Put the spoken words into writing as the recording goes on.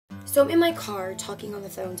So I'm in my car talking on the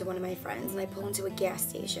phone to one of my friends, and I pull into a gas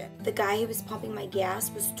station. The guy who was pumping my gas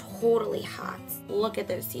was totally hot. Look at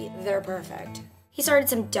those teeth, they're perfect. He started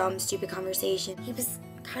some dumb, stupid conversation. He was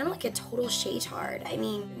kind of like a total shaytard. I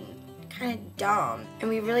mean, kind of dumb. And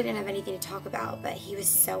we really didn't have anything to talk about, but he was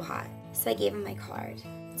so hot. So I gave him my card.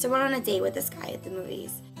 So I went on a date with this guy at the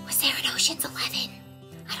movies. Was there an Ocean's 11?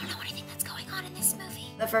 I don't know anything that's going on in this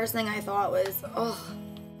movie. The first thing I thought was, oh,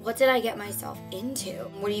 what did I get myself into?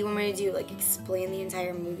 What do you want me to do, like explain the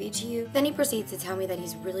entire movie to you? Then he proceeds to tell me that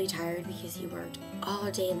he's really tired because he worked all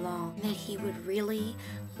day long, and that he would really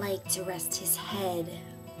like to rest his head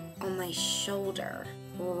on my shoulder.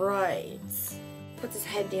 Right. Puts his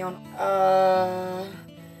head down.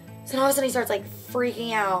 So all of a sudden he starts like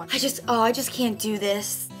freaking out. I just can't do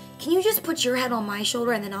this. Can you just put your head on my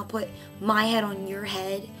shoulder and then I'll put my head on your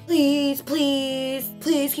head? Please, please,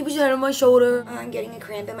 please keep your head on my shoulder. I'm getting a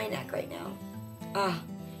cramp in my neck right now.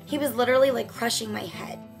 He was literally like crushing my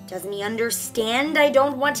head. Doesn't he understand I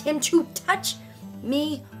don't want him to touch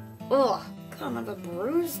me? Ugh, God, I'm gonna have a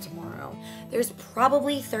bruise tomorrow. There's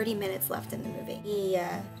probably 30 minutes left in the movie. He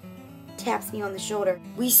taps me on the shoulder.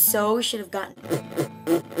 We so should have gotten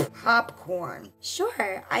popcorn.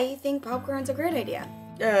 Sure, I think popcorn's a great idea.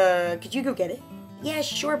 Could you go get it? Yeah,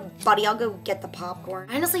 sure, buddy, I'll go get the popcorn.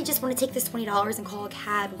 I honestly just want to take this $20 and call a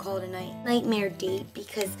cab and call it a night. Nightmare date,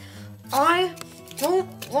 because I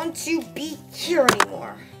don't want to be here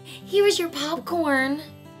anymore. Here was your popcorn.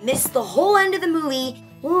 Missed the whole end of the movie.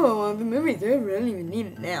 Oh, the movie's over, I don't even need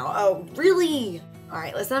it now. Oh, really?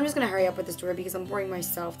 Alright, listen, I'm just gonna hurry up with the story because I'm boring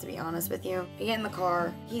myself, to be honest with you. I get in the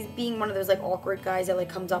car. He's being one of those, like, awkward guys that, like,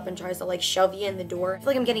 comes up and tries to, like, shove you in the door. I feel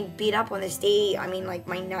like I'm getting beat up on this date. I mean, like,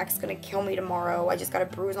 my neck's gonna kill me tomorrow. I just got a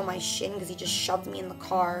bruise on my shin because he just shoved me in the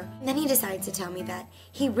car. And then he decides to tell me that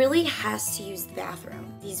he really has to use the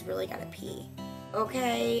bathroom. He's really gotta pee.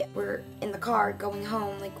 Okay, we're in the car going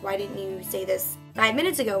home. Like, why didn't you say this 5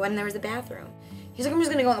 minutes ago when there was a bathroom? He's like, I'm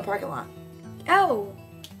just gonna go in the parking lot. Oh,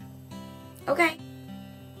 okay.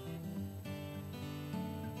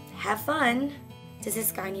 Have fun. Does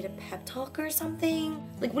this guy need a pep talk or something?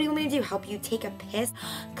 Like, what do you want me to do? Help you take a piss?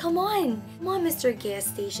 Come on, Mr. Gas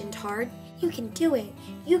Station Tard. You can do it.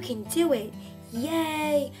 You can do it.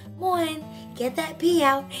 Yay. Come on, get that pee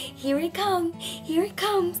out. Here it comes. Here it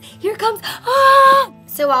comes. Here it comes. Ah!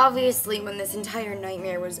 So obviously, when this entire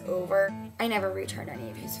nightmare was over, I never returned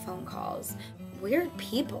any of his phone calls. Weird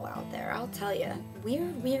people out there, I'll tell you.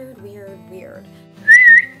 Weird, weird, weird, weird.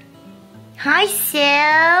 Hi,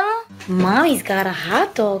 Sil. Mommy's got a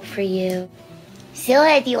hot dog for you.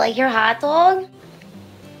 Silhead, do you like your hot dog?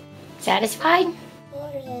 Satisfied?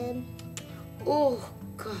 Oh,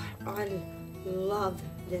 God, I love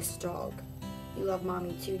this dog. You love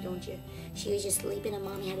Mommy too, don't you? She was just sleeping and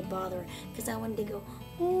Mommy had to bother her because I wanted to go,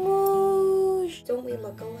 whoosh. Don't we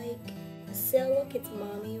look alike? Sil, look, it's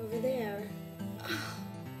Mommy over there.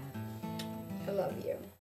 I love you.